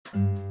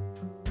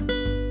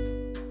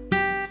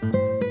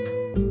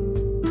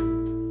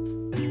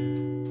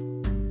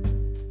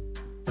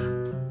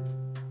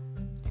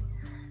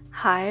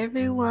Hi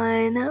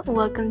everyone,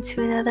 welcome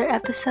to another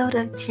episode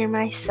of Dear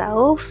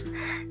Myself.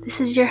 This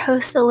is your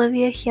host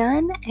Olivia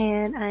Hyun,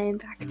 and I am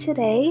back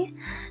today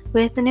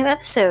with a new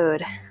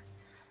episode.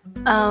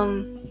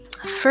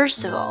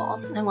 First of all,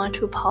 I want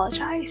to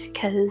apologize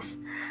because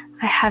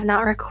I have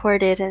not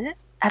recorded an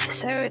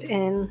episode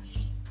in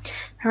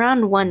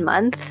around 1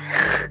 month.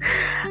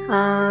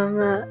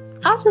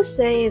 I'll just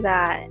say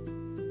that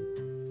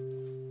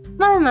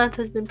my month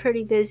has been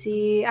pretty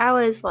busy. I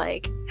was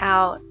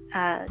out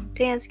at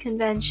dance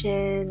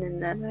convention,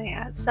 and then I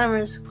had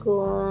summer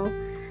school.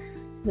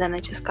 Then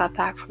I just got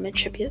back from a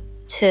trip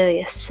to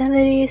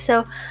Yosemite,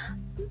 so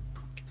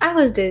I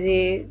was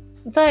busy,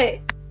 but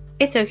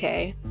it's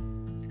okay.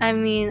 I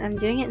mean, I'm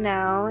doing it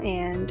now,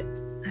 and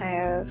I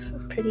have a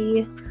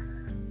pretty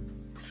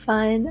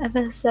fun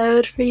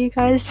episode for you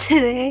guys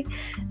today.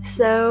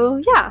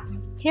 So yeah,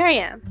 here I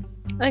am.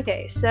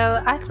 Okay,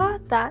 so I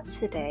thought that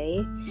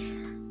today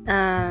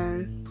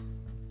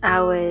I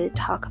would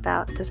talk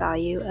about the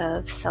value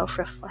of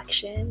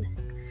self-reflection.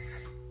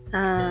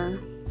 I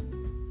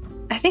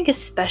think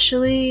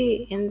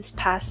especially in this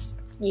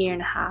past year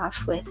and a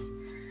half with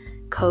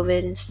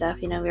COVID and stuff,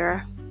 we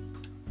were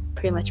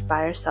pretty much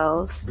by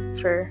ourselves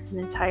for an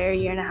entire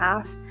year and a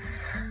half.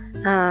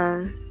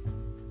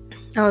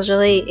 I was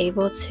really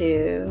able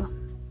to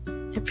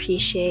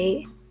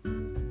appreciate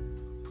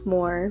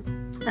more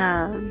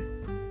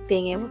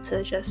being able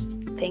to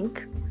just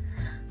think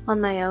on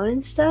my own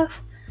and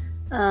stuff.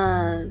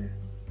 I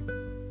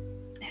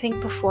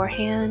think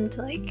beforehand,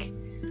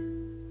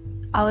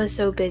 I was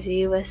so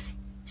busy with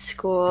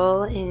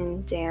school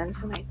and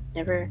dance, and I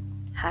never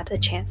had a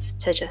chance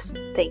to just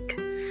think.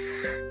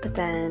 But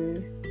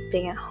then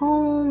being at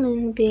home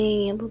and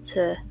being able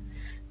to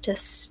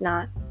just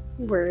not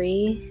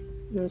worry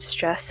and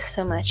stress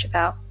so much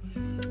about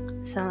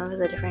some of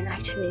the different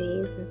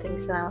activities and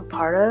things that I'm a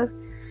part of,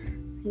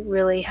 it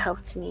really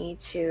helped me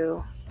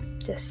to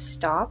just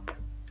stop,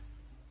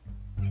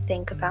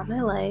 think about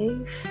my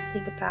life,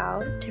 think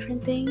about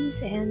different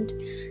things, and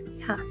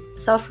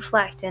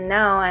self-reflect. And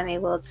now I'm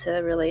able to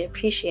really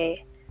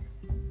appreciate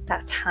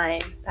that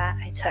time that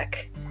I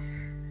took.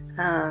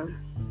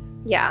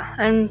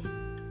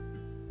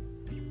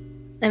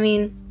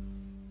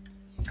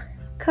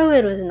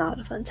 COVID was not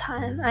a fun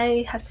time.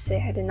 I have to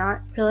say I did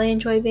not really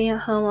enjoy being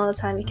at home all the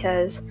time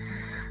because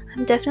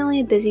I'm definitely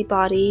a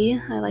busybody.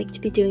 I like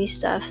to be doing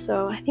stuff.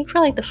 So I think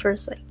for the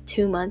first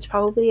 2 months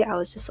probably, I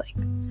was just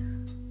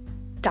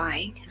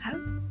dying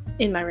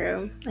in my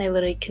room. I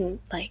literally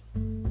couldn't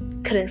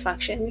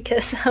function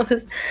because I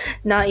was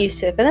not used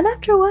to it. But then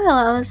after a while,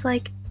 I was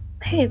like,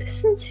 hey, this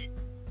isn't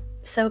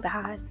so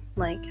bad.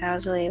 I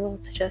was really able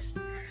to just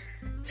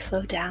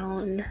slow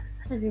down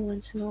every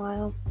once in a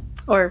while.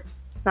 Or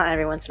not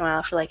every once in a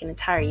while, for an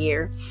entire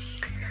year.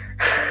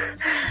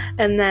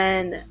 And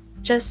then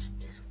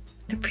just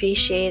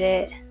appreciate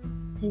it,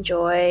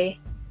 enjoy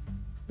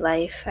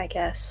life, I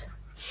guess.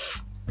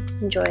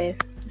 Enjoy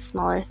the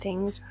smaller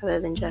things rather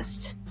than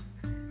just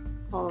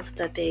all of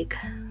the big,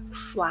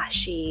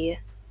 flashy,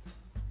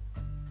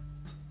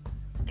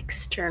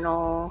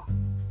 external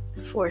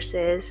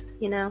forces,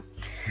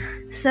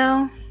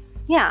 So,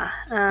 yeah.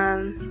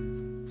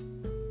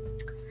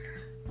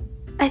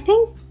 I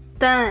think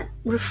that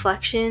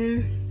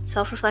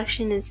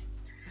self-reflection is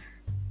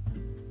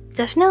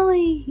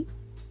definitely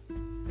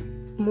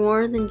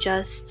more than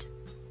just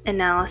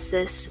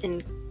analysis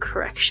and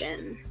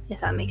correction, if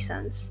that makes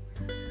sense.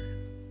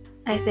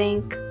 I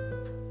think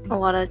a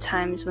lot of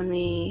times when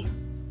we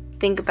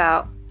think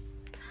about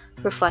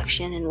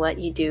reflection and what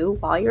you do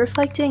while you're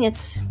reflecting,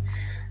 it's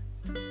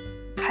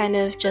kind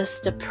of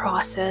just a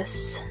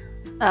process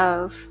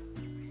of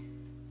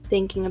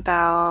thinking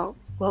about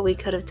what we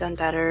could have done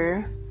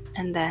better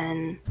and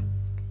then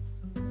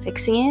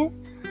fixing it.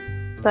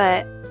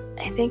 But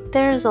I think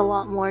there's a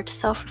lot more to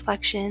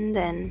self-reflection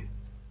than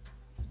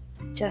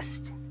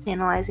just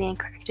analyzing and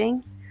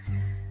correcting.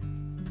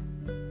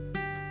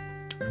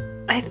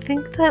 I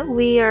think that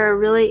we are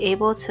really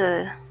able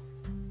to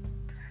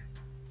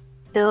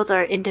build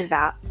our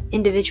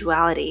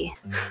individuality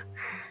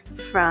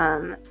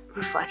from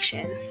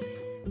reflection.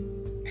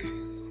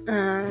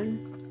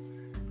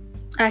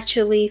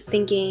 Actually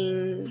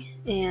thinking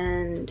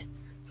and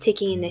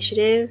taking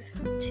initiative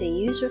to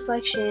use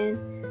reflection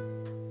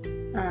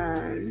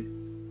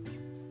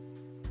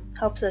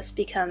helps us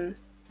become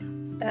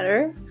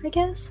better, I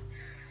guess,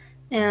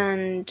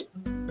 and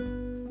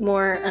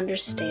more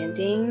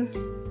understanding.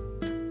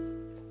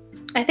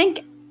 I think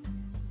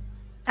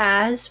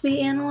as we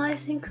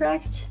analyze and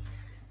correct,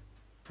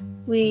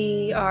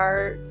 we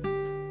are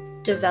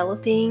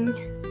developing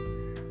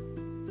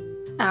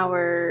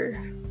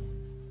our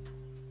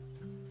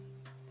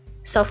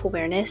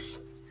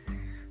self-awareness,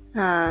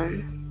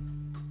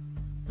 and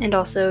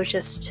also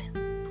just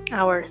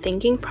our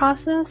thinking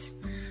process.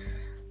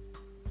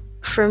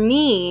 For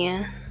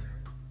me,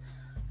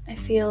 I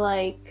feel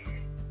like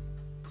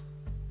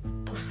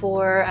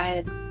before I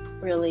had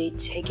really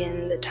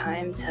taken the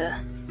time to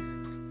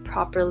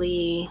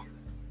properly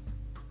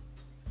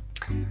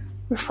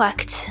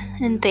reflect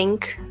and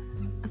think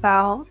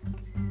about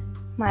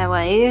my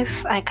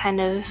life, I kind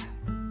of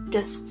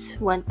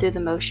just went through the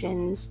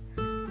motions.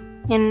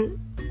 And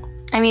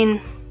I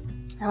mean,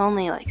 I'm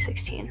only like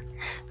 16.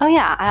 Oh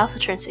yeah, I also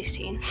turned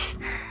 16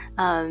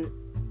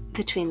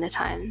 between the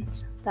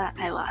times that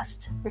I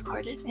last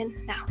recorded and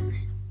now.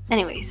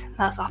 Anyways,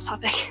 that's off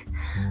topic.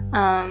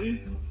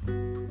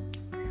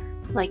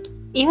 Like,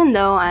 even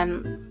though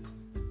I'm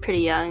pretty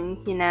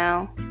young, you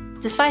know,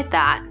 despite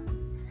that,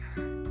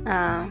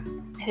 I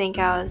think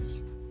I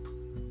was,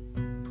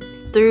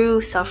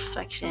 through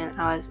self-reflection,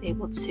 I was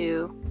able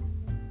to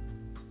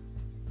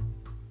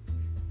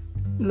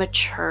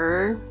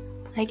mature,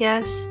 I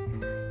guess,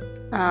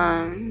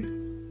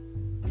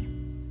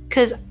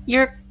 because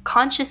you're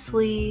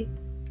consciously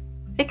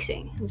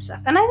fixing and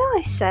stuff. And I know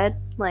I said,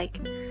 like,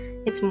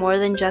 it's more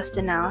than just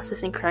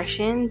analysis and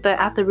correction, but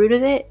at the root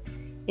of it,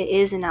 it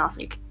is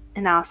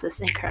analysis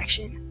and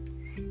correction.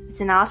 It's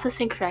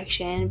analysis and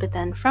correction, but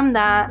then from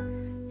that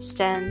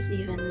stems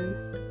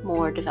even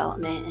more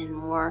development and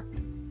more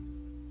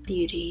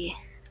beauty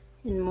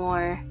and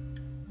more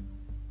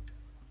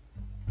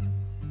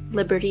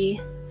liberty.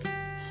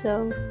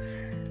 So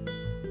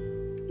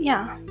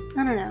yeah,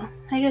 I don't know.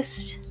 I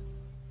just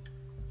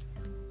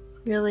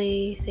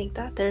really think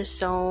that there's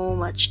so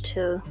much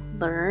to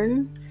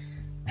learn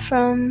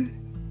from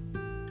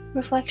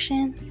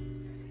reflection.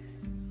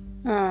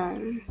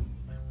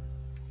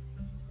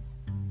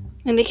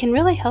 And it can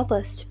really help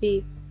us to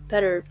be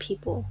better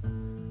people,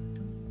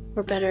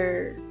 or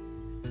better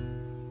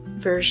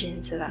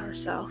versions of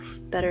ourselves,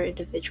 better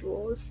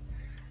individuals.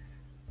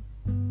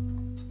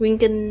 We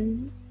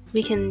can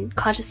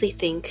consciously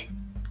think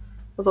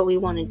of what we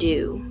want to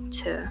do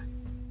to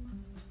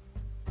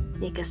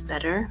make us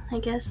better, I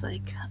guess.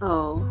 Like,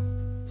 oh,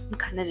 I'm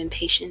kind of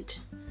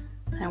impatient.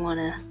 I want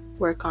to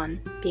work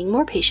on being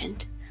more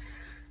patient.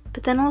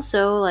 But then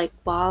also, like,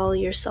 while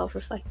you're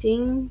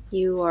self-reflecting,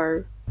 you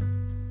are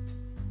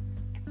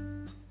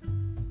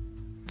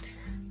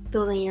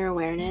building your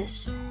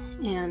awareness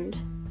and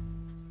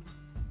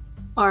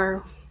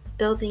are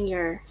building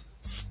your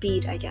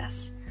speed, I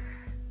guess,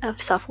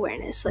 of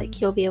self-awareness. Like,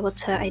 you'll be able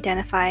to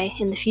identify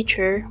in the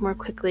future more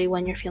quickly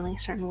when you're feeling a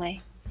certain way,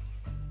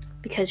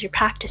 because you're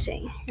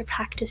practicing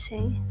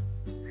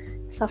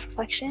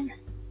self-reflection.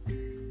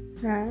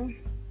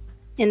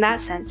 In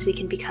that sense, we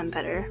can become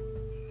better.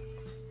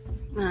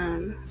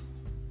 In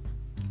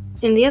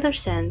the other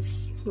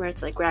sense, where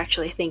it's like we're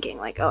actually thinking,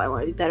 like, oh, I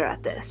want to be better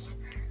at this,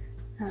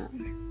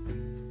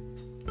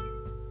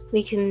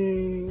 we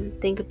can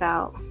think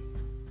about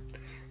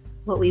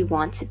what we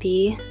want to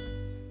be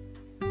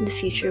in the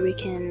future. We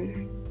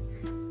can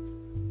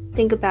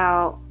think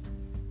about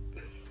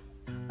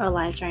our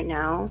lives right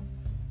now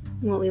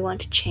and what we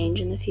want to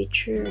change in the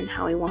future and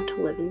how we want to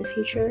live in the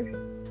future.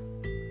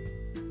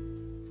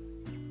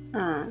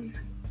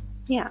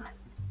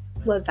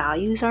 What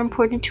values are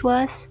important to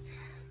us,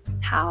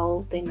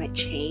 how they might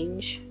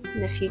change in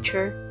the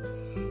future.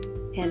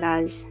 And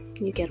as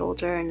you get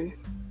older and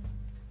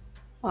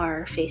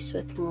are faced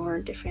with more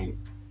different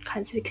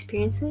kinds of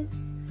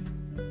experiences,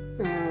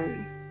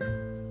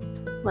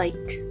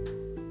 like,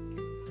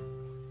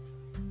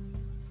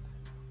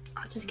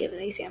 I'll just give an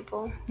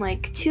example.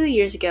 Like 2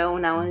 years ago,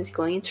 when I was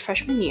going into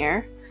freshman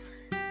year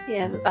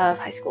of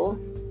high school,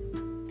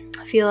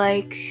 I feel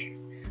like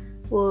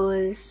what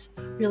was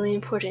really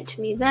important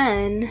to me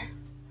then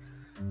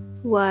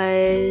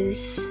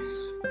was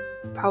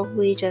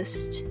probably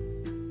just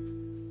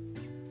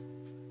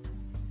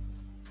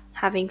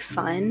having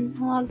fun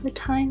a lot of the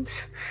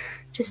times.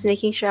 Just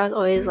making sure I was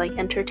always, like,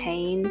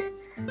 entertained.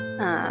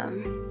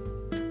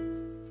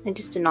 I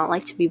just did not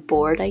like to be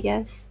bored, I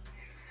guess.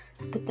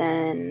 But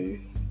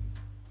then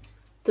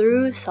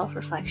through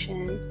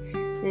self-reflection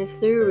and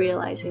through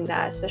realizing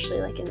that,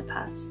 especially like in the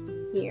past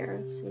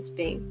year since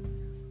being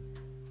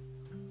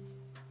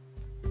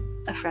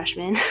a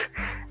freshman,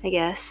 I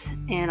guess,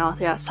 and all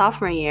throughout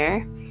sophomore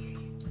year,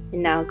 and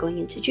now going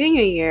into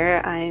junior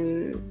year,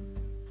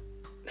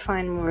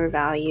 find more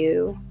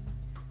value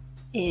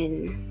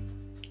in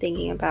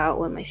thinking about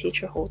what my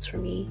future holds for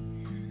me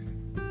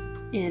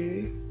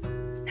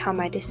and how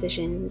my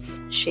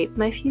decisions shape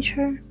my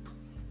future.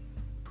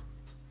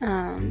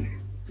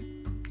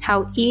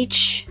 How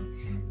each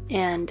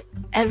and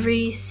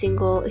every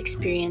single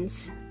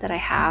experience that I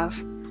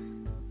have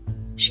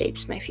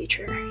shapes my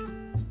future.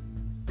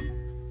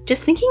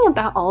 Just thinking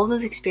about all of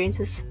those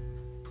experiences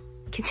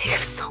can take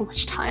up so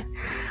much time.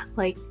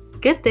 Like,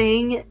 good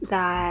thing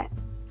that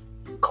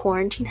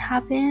quarantine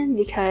happened,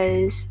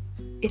 because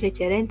if it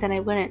didn't, then I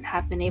wouldn't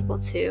have been able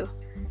to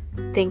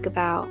think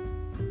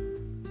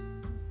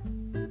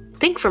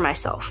for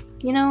myself,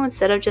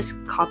 instead of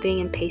just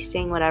copying and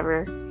pasting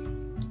whatever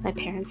my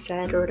parents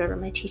said or whatever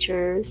my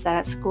teacher said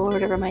at school or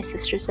whatever my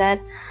sister said.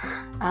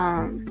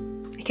 I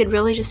could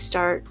really just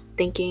start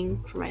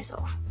thinking for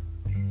myself.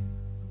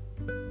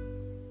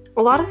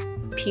 A lot of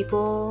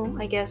people,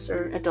 I guess,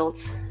 or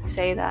adults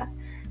say that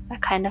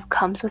kind of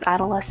comes with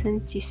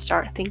adolescence. You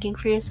start thinking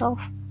for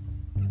yourself.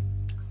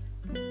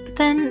 But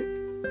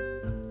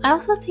then I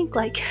also think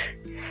like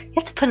you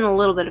have to put in a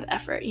little bit of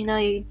effort. You know,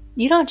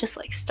 you don't just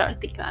like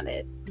start thinking about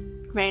it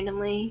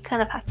randomly. You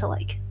kind of have to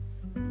like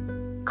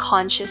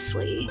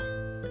consciously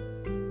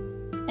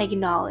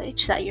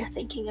acknowledge that you're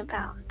thinking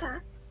about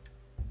that.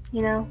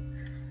 You know,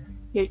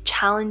 you're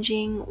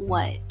challenging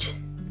what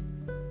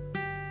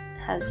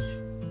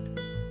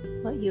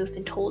you have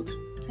been told,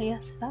 I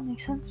guess, if that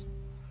makes sense.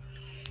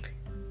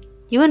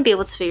 You wouldn't be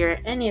able to figure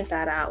any of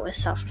that out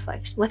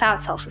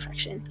without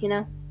self-reflection, you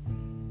know?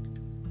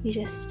 You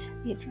just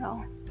need to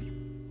know.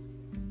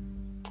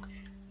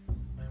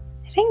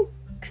 I think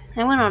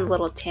I went on a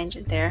little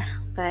tangent there,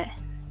 but I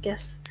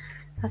guess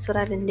that's what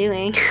I've been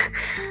doing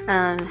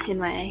in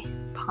my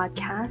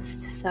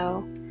podcast.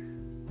 So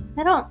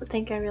I don't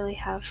think I really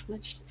have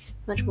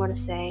much more to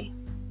say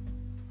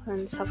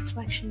on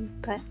self-reflection,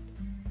 but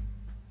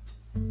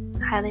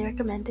I highly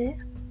recommend it.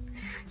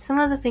 Some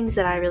of the things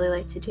that I really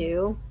like to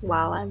do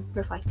while I'm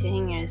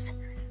reflecting is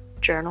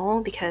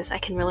journal, because I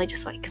can really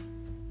just like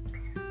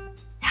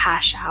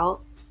hash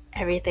out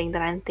everything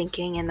that I'm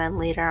thinking, and then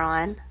later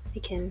on I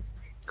can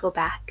go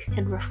back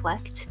and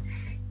reflect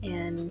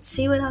and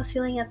see what I was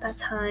feeling at that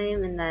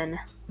time, and then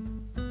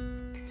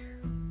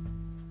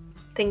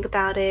think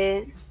about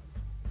it,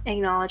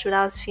 acknowledge what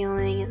I was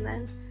feeling, and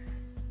then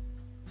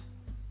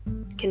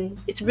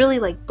it's really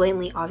like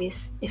blatantly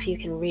obvious if you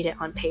can read it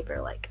on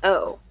paper, like,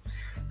 oh,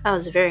 I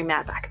was very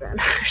mad back then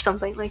or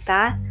something like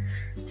that.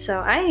 So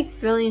I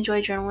really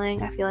enjoy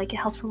journaling. I feel like it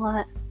helps a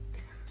lot.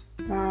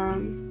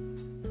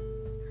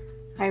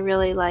 I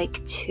really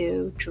like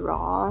to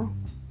draw.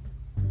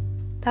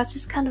 That's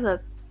just kind of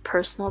a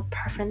personal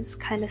preference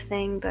kind of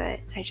thing, but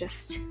I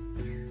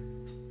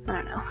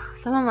don't know.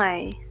 Some of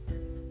my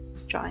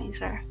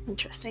drawings are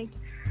interesting.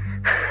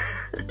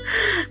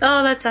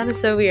 Oh, that sounded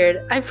so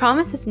weird. I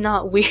promise it's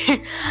not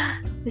weird.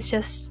 It's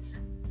just,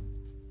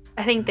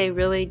 I think they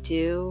really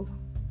do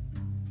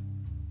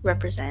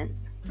represent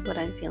what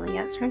I'm feeling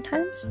at certain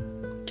times,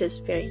 which is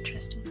very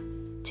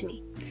interesting to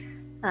me.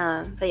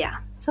 But yeah,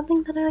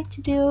 something that I like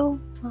to do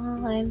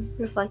while I'm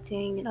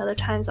reflecting, and other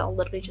times I'll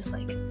literally just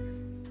like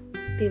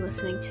be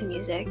listening to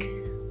music,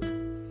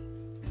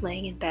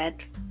 laying in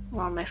bed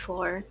or on my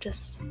floor,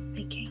 just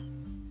thinking.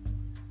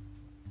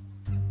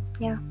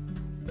 Yeah,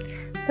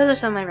 those are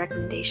some of my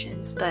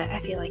recommendations, but I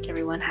feel like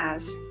everyone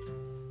has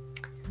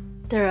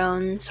their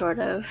own sort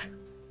of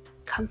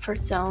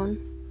comfort zone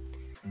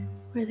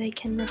where they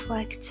can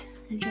reflect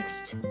and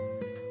just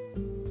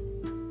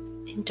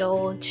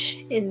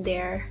indulge in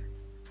their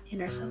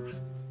inner self.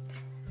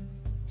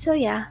 So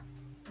yeah,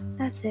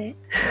 that's it.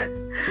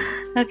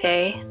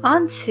 Okay,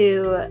 on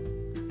to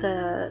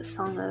the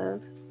song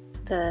of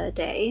the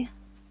day.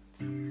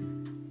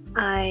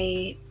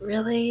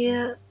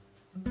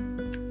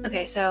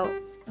 So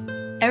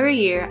every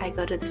year I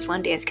go to this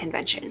one dance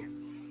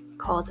convention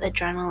called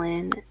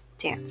Adrenaline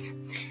Dance.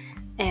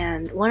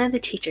 And one of the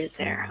teachers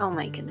there, oh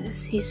my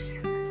goodness,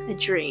 he's a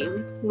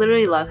dream.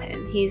 Literally love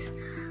him. He's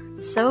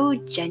so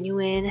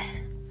genuine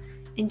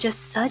and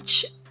just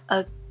such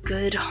a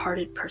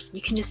good-hearted person.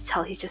 You can just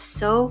tell he's just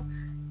so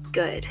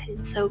good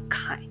and so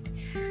kind.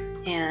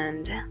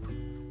 And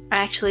I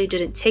actually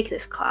didn't take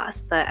this class,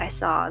 but I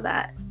saw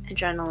that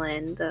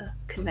Adrenaline, the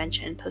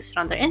convention, posted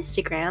on their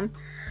Instagram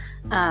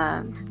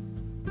a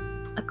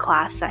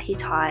class that he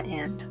taught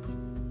and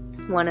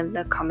one of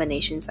the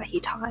combinations that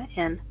he taught,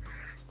 and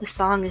the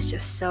song is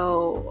just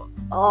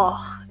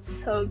it's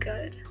so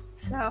good.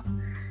 So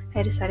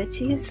I decided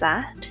to use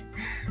that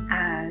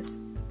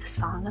as the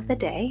song of the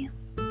day.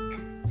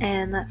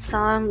 And that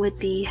song would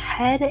be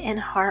Head and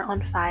Heart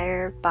on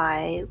Fire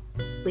by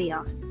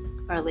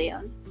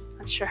Leon.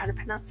 Not sure how to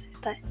pronounce it,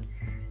 but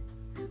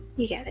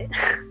you get it.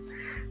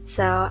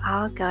 So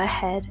I'll go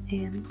ahead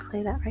and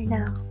play that right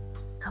now.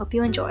 Hope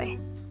you enjoy.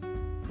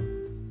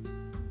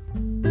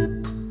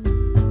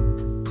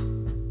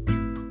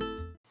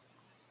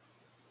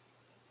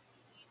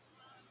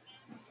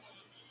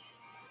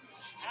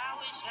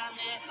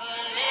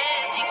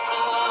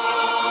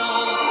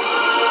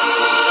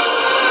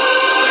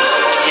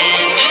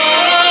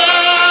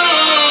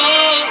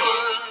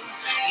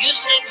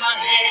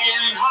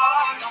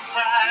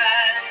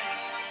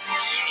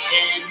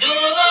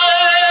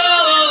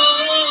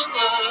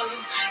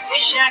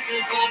 Wish I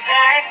could go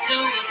back to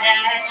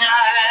that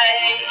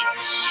night.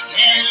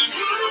 And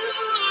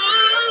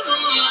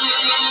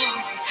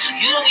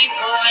you'll be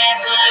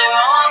forever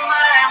on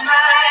my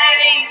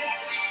mind.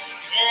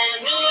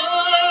 And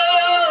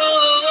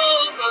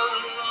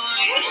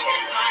you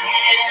set my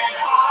head and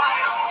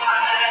heart on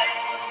fire.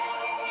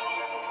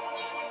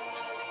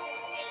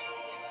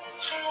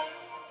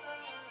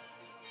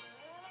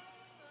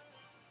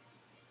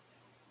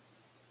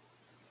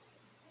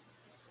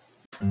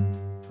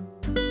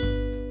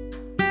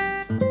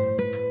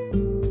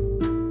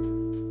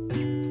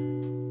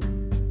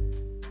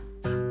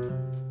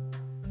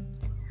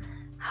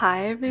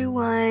 Hi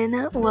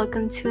everyone,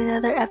 welcome to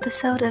another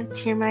episode of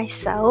Dear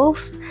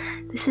Myself.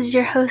 This is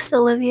your host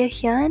Olivia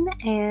Hyun,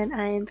 and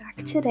I am back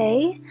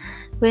today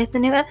with a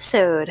new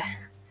episode.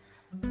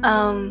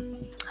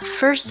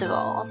 first of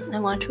all, I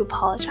want to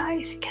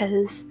apologize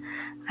because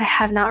I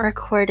have not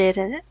recorded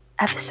an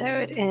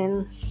episode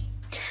in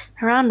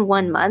around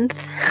 1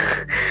 month.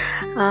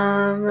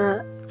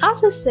 I'll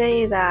just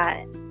say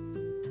that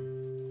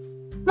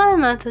my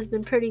month has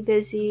been pretty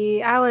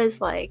busy. I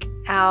was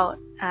out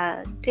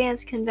at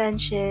dance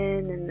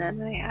convention, and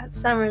then I had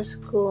summer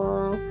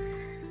school.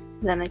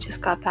 Then I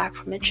just got back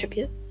from a trip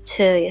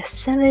to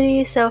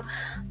Yosemite, so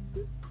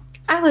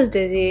I was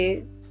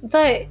busy,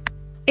 but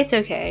it's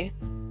okay.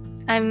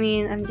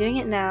 I'm doing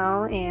it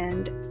now,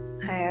 and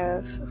I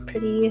have a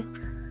pretty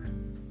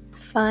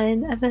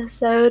fun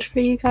episode for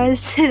you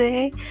guys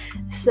today.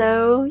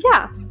 So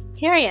yeah,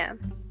 here I am.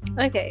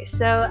 Okay,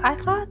 so I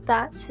thought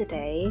that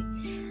today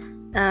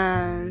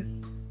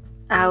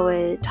I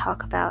would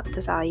talk about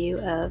the value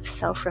of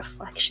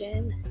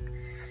self-reflection.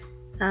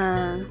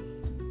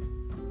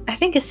 I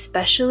think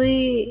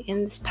especially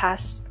in this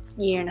past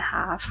year and a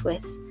half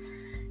with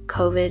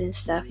COVID and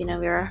stuff, we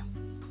were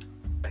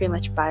pretty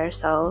much by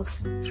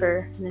ourselves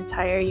for an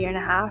entire year and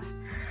a half.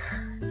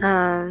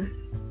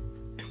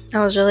 I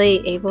was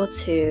really able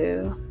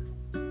to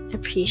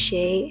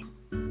appreciate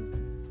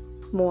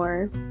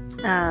more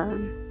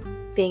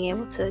being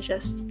able to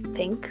just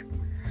think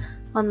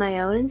on my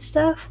own and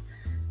stuff.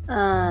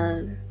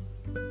 I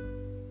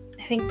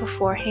think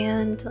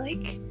beforehand,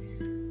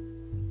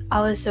 I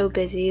was so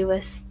busy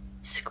with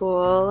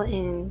school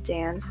and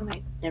dance, and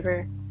I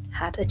never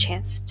had a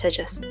chance to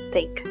just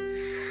think.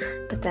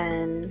 But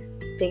then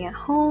being at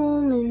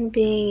home and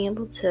being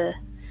able to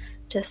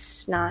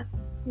just not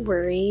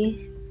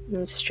worry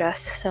and stress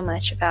so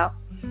much about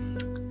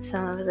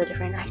some of the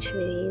different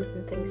activities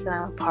and things that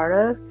I'm a part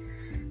of,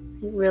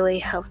 it really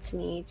helped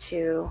me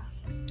to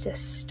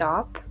just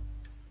stop,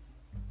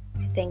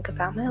 think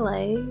about my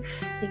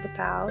life, think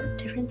about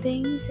different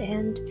things,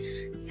 and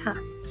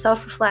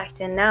self-reflect.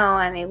 And now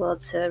I'm able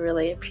to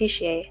really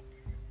appreciate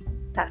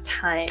that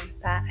time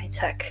that I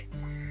took.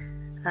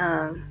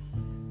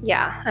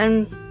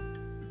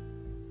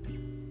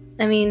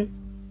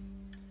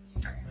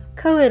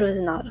 COVID was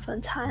not a fun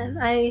time.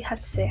 I have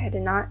to say I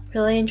did not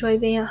really enjoy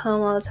being at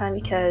home all the time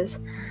because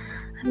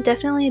I'm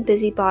definitely a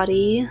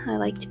busybody. I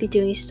like to be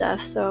doing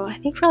stuff. So I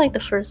think for the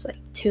first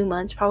 2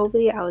 months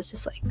probably, I was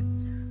just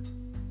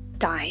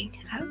dying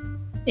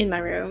in my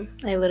room.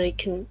 I literally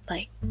couldn't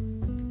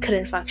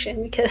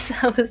function because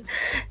I was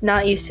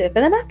not used to it.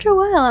 But then after a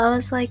while, I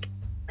was like,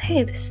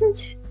 hey, this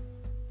isn't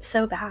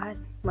so bad.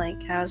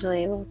 I was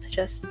really able to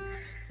just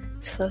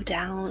slow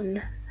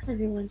down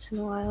every once in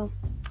a while,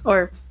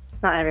 or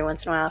not every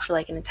once in a while, for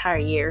an entire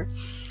year.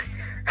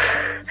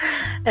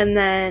 And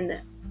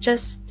then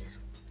just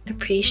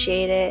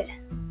appreciate it,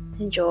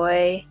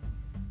 enjoy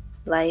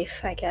life,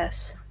 I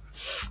guess.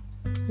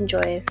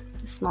 Enjoy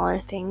the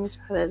smaller things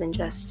rather than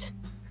just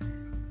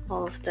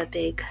all of the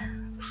big,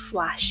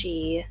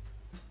 flashy,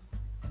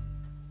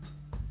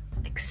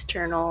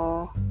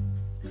 external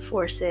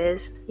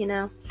forces,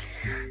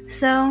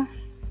 So,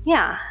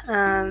 yeah.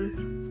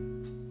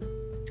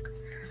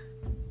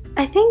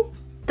 I think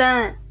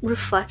that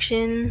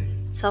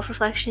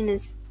self-reflection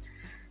is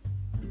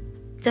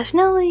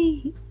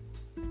definitely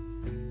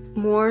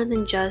more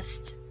than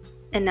just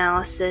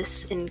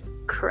analysis and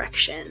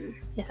correction,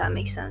 if that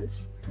makes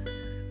sense.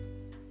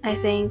 I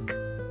think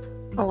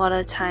a lot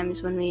of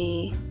times when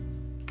we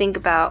think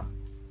about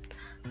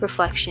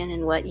reflection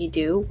and what you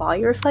do while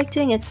you're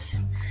reflecting,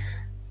 it's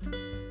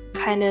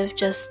kind of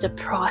just a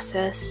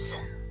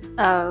process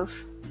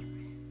of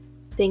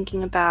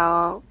thinking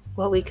about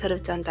what we could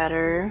have done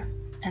better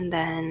and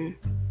then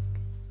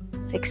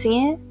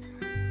fixing it.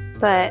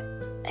 But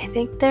I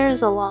think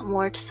there's a lot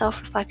more to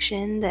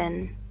self-reflection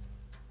than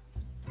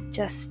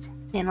just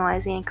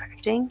analyzing and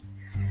correcting.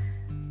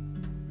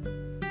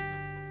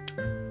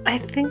 I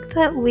think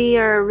that we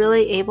are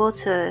really able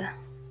to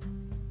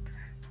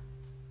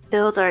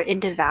build our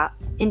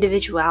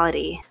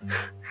individuality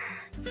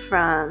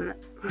from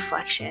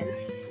reflection.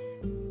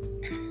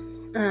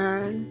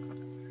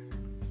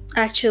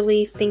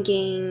 Actually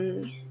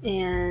thinking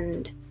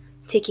and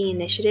taking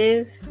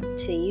initiative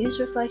to use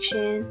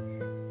reflection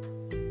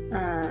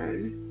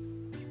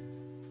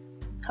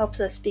helps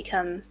us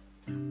become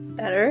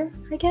better,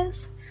 I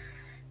guess,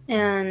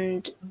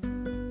 and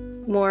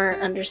more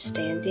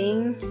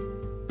understanding.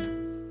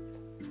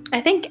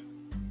 I think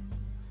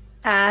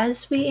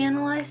as we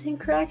analyze and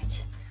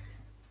correct,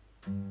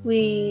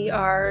 we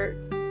are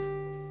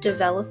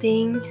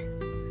developing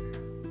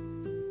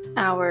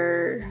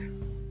our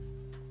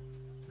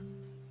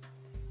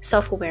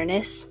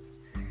self-awareness,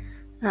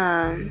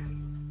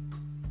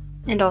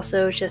 and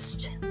also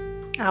just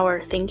our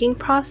thinking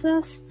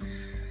process.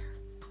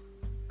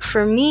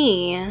 For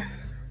me,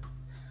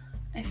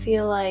 I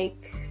feel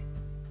like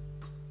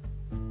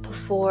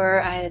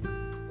before I had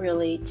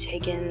really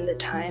taken the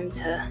time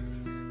to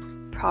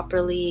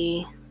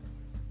properly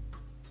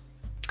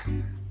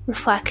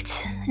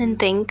reflect and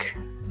think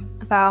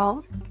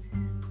about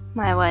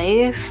my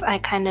life, I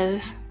kind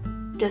of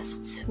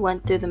just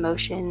went through the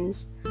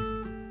motions.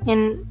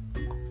 And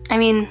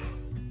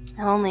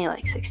I'm only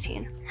like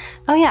 16.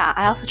 Oh yeah,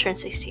 I also turned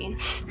 16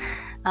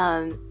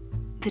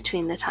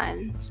 between the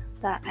times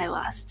that I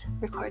last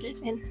recorded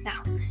and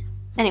now.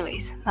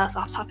 Anyways, that was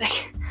off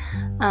topic.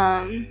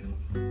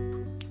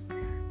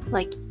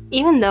 Like,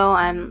 even though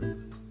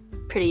I'm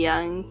pretty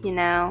young, you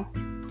know,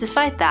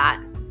 despite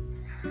that,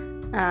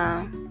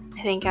 I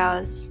think I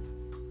was,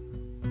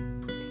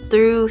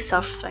 through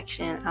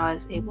self-reflection, I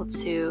was able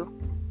to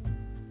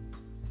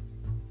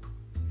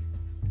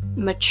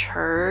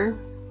mature,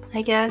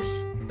 I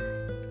guess,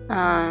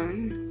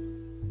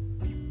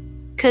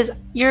 because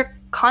you're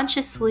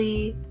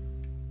consciously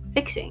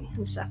fixing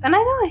and stuff. And I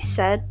know I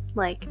said,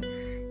 like,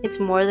 it's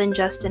more than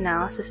just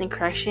analysis and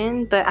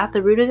correction, but at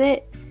the root of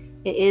it,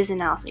 it is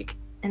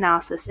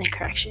analysis and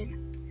correction.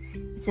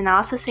 It's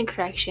analysis and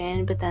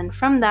correction, but then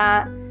from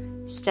that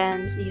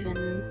stems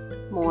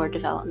even more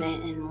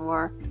development and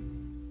more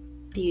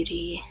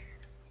beauty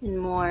and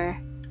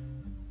more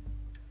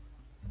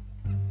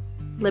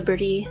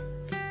liberty.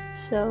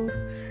 So,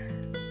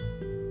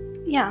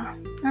 yeah,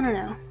 I don't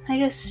know. I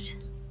just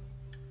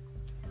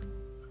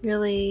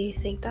really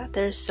think that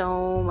there's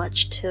so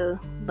much to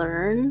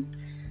learn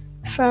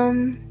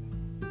from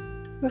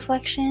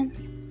reflection.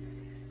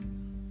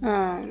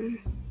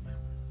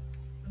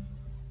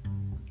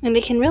 And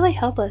it can really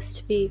help us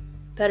to be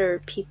better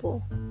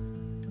people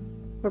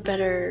or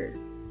better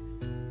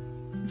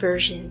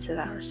versions of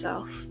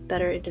ourselves,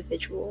 better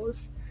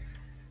individuals.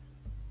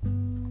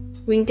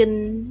 We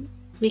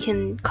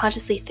can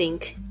consciously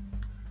think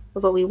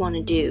of what we want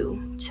to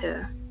do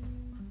to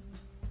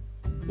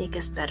make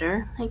us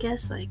better, I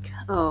guess. Like,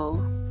 oh,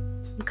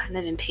 I'm kind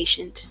of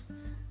impatient.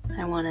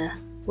 I want to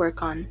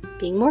work on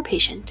being more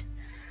patient.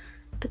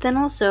 But then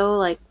also,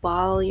 like,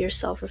 while you're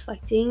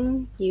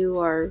self-reflecting, you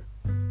are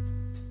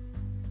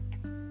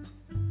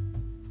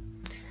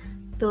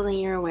building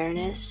your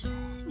awareness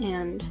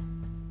and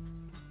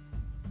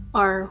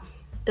are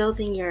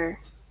building your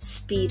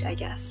speed, I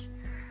guess,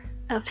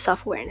 of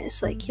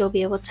self-awareness. Like, you'll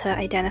be able to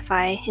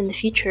identify in the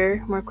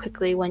future more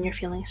quickly when you're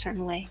feeling a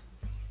certain way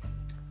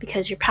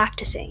because you're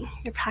practicing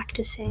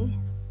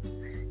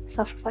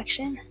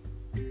self-reflection.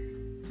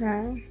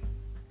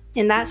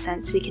 In that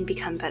sense, we can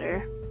become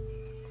better.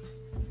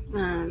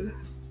 In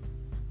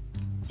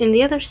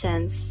the other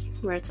sense,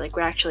 where it's like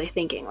we're actually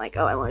thinking, like,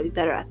 oh, I want to be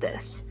better at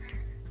this,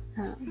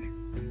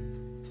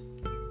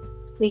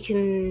 we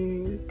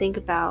can think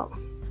about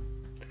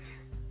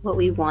what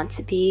we want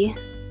to be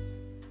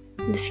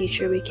in the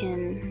future. We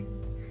can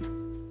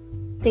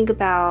think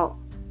about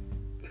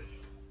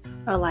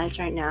our lives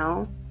right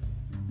now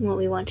and what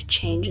we want to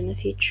change in the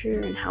future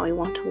and how we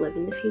want to live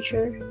in the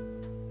future.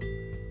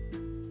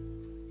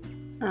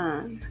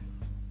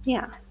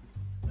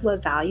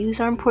 What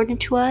values are important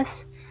to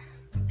us,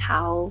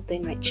 how they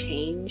might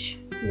change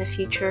in the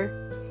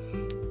future,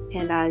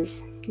 and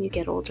as you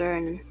get older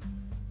and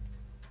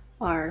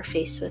are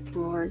faced with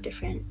more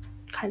different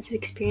kinds of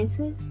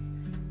experiences.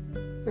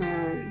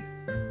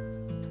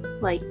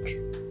 Like,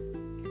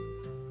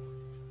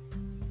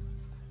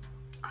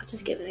 I'll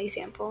just give an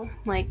example.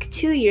 Like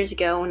 2 years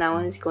ago, when I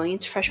was going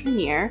into freshman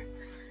year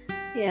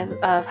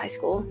of high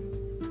school,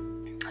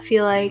 I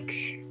feel like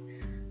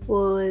what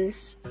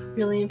was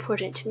really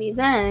important to me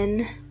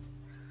then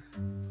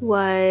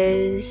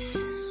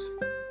was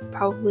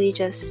probably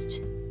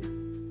just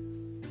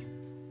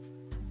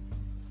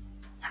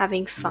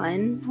having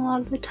fun a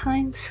lot of the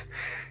times.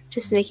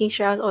 Just making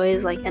sure I was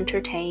always, like,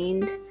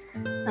 entertained.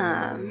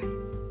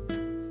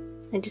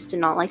 I just did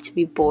not like to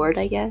be bored,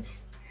 I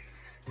guess.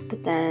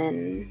 But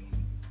then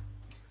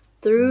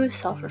through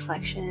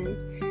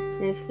self-reflection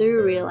and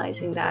through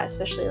realizing that,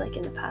 especially like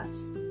in the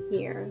past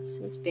year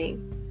since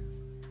being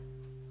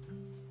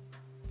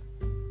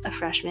a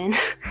freshman,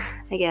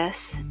 I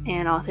guess,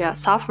 and all throughout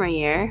sophomore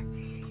year,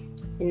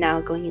 and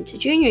now going into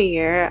junior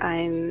year,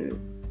 I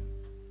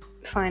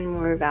find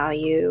more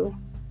value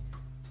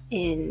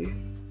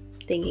in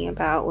thinking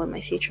about what my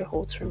future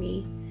holds for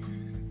me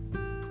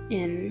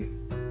and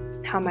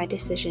how my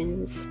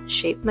decisions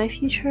shape my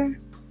future.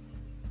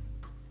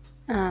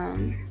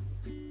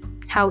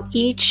 How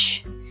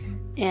each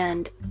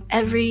and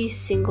every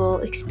single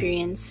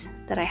experience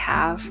that I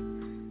have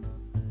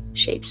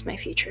shapes my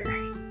future.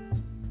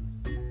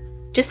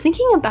 Just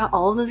thinking about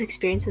all of those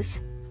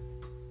experiences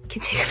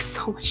can take up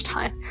so much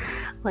time.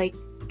 Like,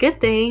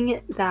 good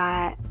thing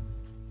that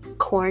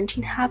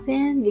quarantine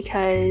happened,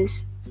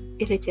 because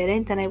if it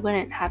didn't, then I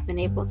wouldn't have been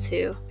able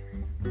to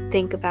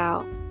think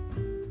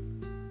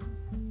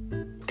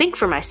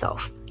for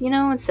myself,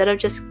 instead of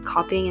just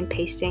copying and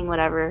pasting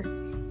whatever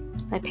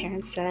my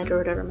parents said or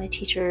whatever my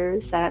teacher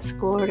said at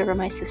school or whatever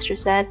my sister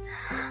said.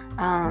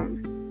 I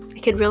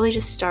could really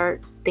just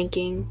start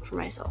thinking for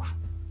myself.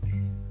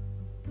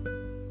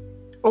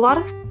 A lot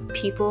of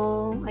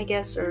people, I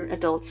guess, or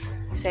adults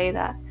say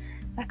that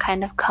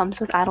kind of comes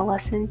with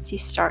adolescence. You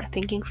start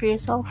thinking for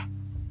yourself.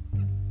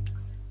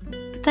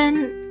 But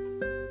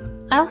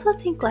then I also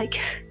think, like,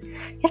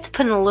 you have to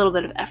put in a little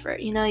bit of effort.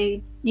 You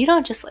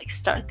don't just, like,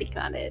 start thinking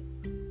about it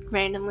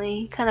randomly.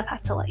 You kind of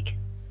have to, like,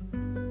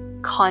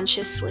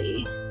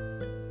 consciously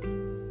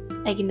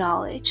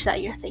acknowledge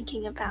that you're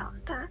thinking about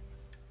that.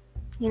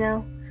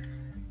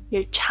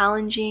 You're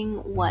challenging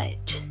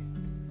what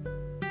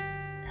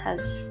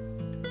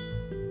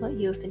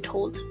you have been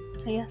told,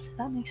 I guess, if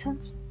that makes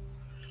sense.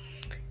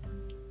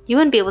 You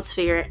wouldn't be able to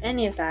figure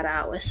any of that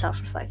out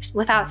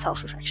without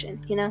self-reflection,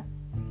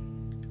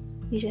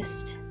 You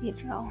just need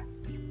to know.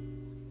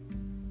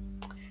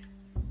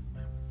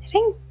 I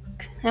think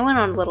I went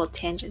on a little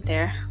tangent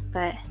there,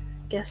 but I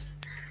guess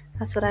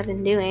that's what I've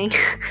been doing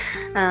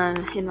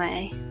in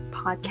my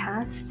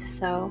podcast.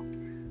 So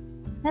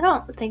I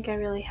don't think I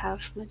really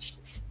have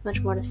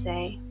much more to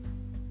say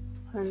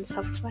on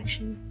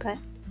self-reflection, but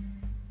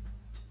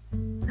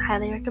I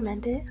highly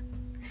recommend it.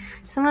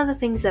 Some of the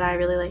things that I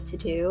really like to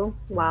do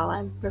while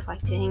I'm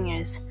reflecting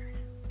is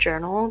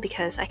journal,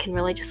 because I can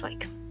really just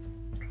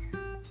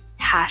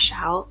hash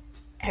out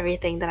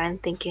everything that I'm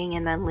thinking,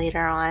 and then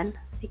later on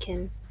I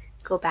can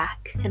go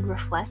back and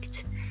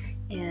reflect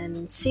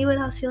and see what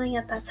I was feeling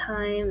at that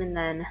time, and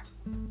then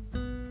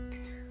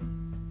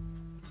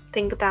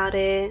think about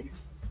it,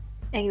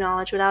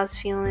 acknowledge what I was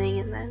feeling,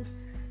 and then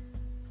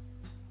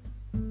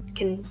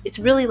it's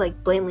really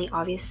blatantly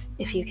obvious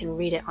if you can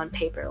read it on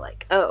paper,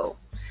 oh,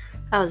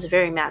 I was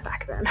very mad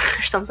back then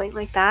or something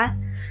like that.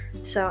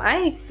 So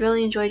I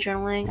really enjoy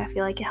journaling. I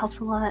feel like it helps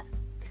a lot.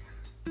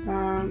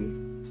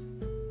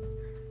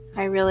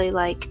 I really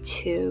like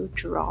to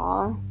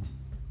draw.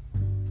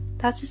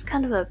 That's just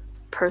kind of a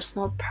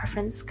personal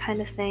preference kind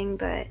of thing,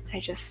 but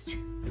I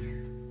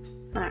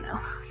don't know.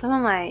 Some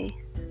of my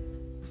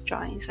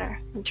drawings are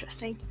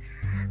interesting.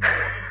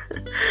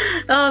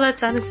 Oh, that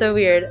sounded so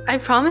weird. I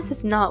promise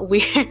it's not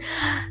weird.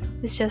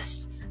 It's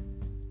just,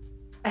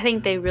 I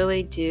think they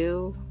really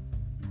do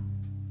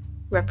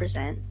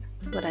represent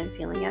what I'm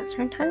feeling at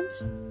certain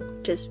times,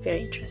 which is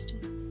very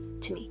interesting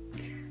to me.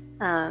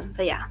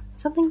 But yeah,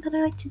 something that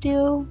I like to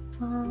do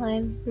while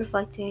I'm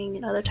reflecting,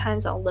 and other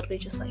times I'll literally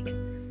just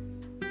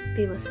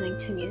be listening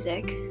to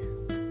music,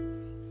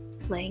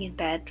 laying in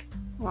bed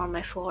or on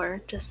my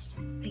floor, just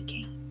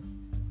thinking.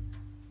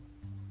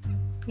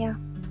 Yeah,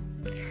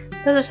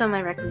 those are some of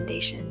my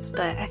recommendations,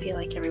 but I feel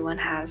like everyone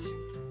has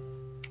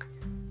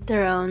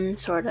their own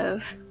sort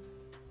of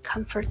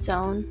comfort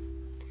zone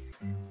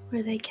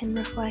where they can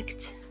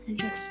reflect and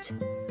just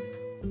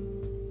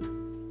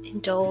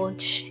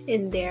indulge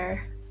in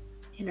their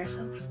inner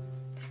self.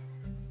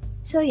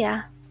 So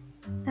yeah,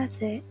 that's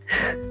it.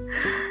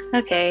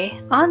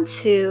 Okay, on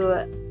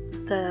to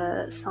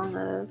the song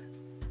of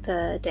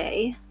the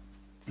day.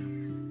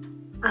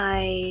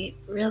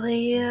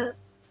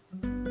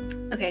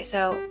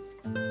 So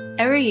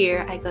every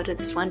year I go to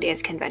this one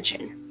dance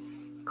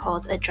convention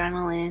called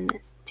Adrenaline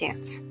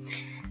Dance.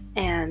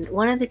 And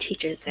one of the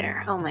teachers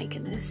there, oh my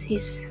goodness,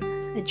 he's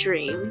a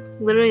dream.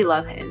 Literally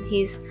love him.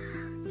 He's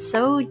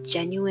so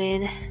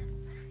genuine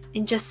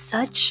and just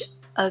such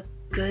a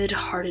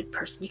good-hearted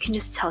person. You can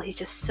just tell he's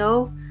just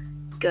so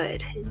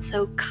good and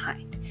so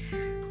kind.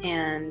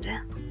 And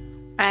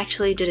I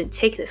actually didn't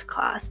take this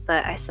class,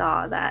 but I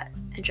saw that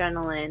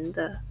Adrenaline,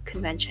 the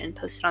convention,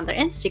 posted on their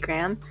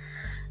Instagram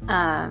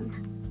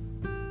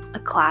a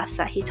class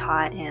that he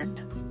taught and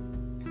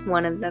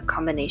one of the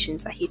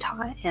combinations that he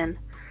taught, and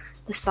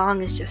the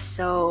song is just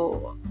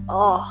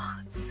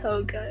it's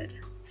so good.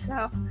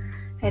 So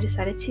I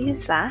decided to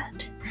use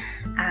that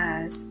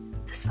as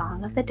the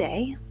song of the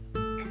day,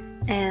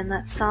 and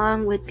that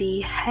song would be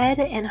Head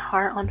and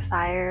Heart on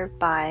Fire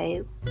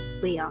by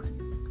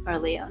Leon.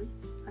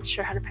 Not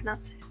sure how to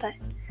pronounce it, but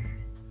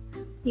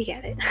you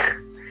get it.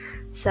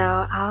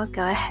 So I'll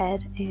go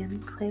ahead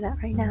and play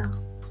that right now.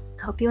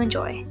 Hope you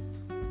enjoy.